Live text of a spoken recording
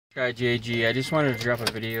JG, I just wanted to drop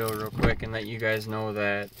a video real quick and let you guys know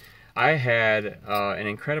that I had an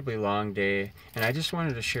incredibly long day, and I just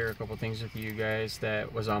wanted to share a couple things with you guys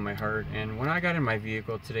that was on my heart. And when I got in my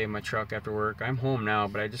vehicle today, my truck after work, I'm home now,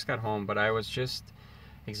 but I just got home, but I was just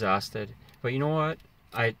exhausted. But you know what?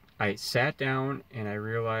 I sat down and I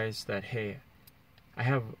realized that, hey, I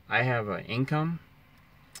have an income.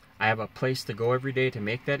 I have a place to go every day to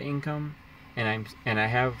make that income. And I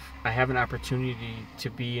have an opportunity to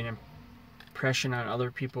be an impression on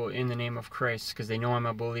other people in the name of Christ, because they know I'm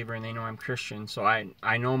a believer and they know I'm Christian. So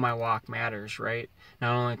I know my walk matters, right?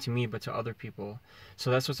 Not only to me but to other people.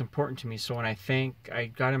 So that's what's important to me. So when I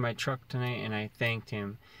got in my truck tonight and I thanked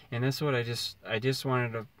him, and that's what I just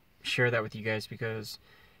wanted to share that with you guys, because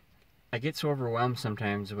I get so overwhelmed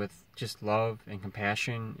sometimes with just love and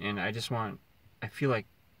compassion, and I feel like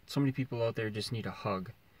so many people out there just need a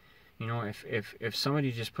hug. You know, if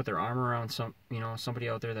somebody just put their arm around somebody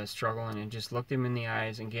out there that's struggling and just looked them in the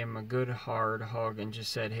eyes and gave them a good hard hug and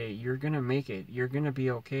just said, hey, you're gonna make it, you're gonna be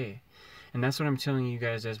okay. And that's what I'm telling you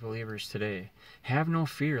guys as believers today. Have no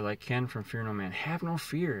fear, like Ken from Fear No Man. Have no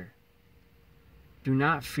fear. Do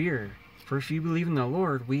not fear, for if you believe in the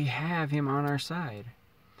Lord, we have him on our side.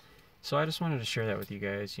 So I just wanted to share that with you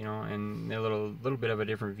guys, you know, and a little bit of a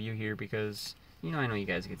different view here, because I know you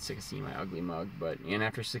guys get sick of seeing my ugly mug, but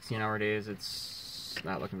after 16-hour days, it's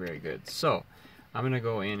not looking very good. So I'm gonna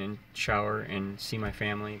go in and shower and see my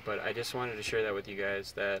family, but I just wanted to share that with you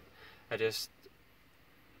guys, that I just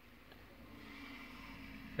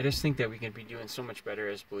think that we can be doing so much better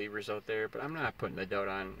as believers out there. But I'm not putting the doubt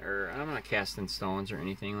on, or I'm not casting stones or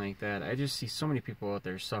anything like that. I just see so many people out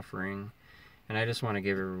there suffering, and I just want to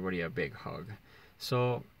give everybody a big hug.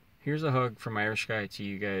 So here's a hug from Irish Guy to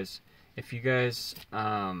you guys. If you guys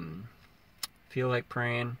feel like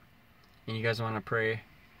praying and you guys want to pray,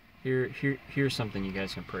 here's something you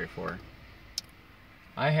guys can pray for.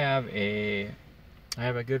 I have a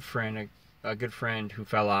good friend, a good friend who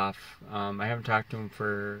fell off. I haven't talked to him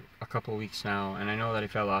for a couple weeks now, and I know that he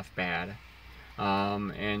fell off bad.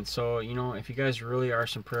 And so, if you guys really are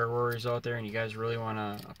some prayer warriors out there and you guys really want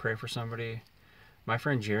to pray for somebody, my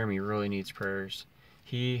friend Jeremy really needs prayers.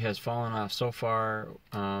 He has fallen off so far.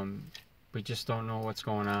 We just don't know what's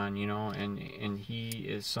going on, and he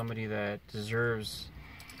is somebody that deserves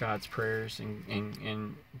God's prayers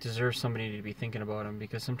and deserves somebody to be thinking about him,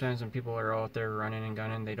 because sometimes when people are out there running and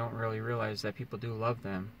gunning, they don't really realize that people do love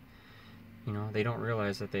them. They don't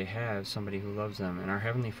realize that they have somebody who loves them, and our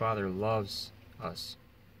Heavenly Father loves us.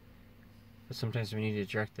 But sometimes we need to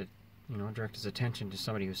direct his attention to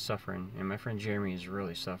somebody who's suffering, and my friend Jeremy is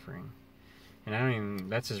really suffering.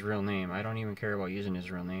 And that's his real name. I don't even care about using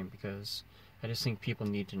his real name, because I just think people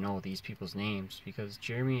need to know these people's names, because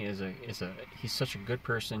Jeremy he's such a good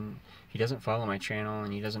person. He doesn't follow my channel,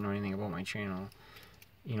 and he doesn't know anything about my channel.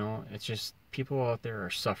 It's just people out there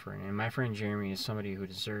are suffering, and my friend Jeremy is somebody who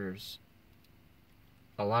deserves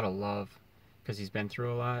a lot of love, because he's been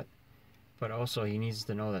through a lot, but also he needs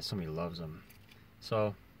to know that somebody loves him.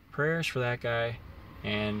 So prayers for that guy,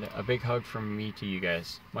 and a big hug from me to you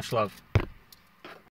guys. Much love.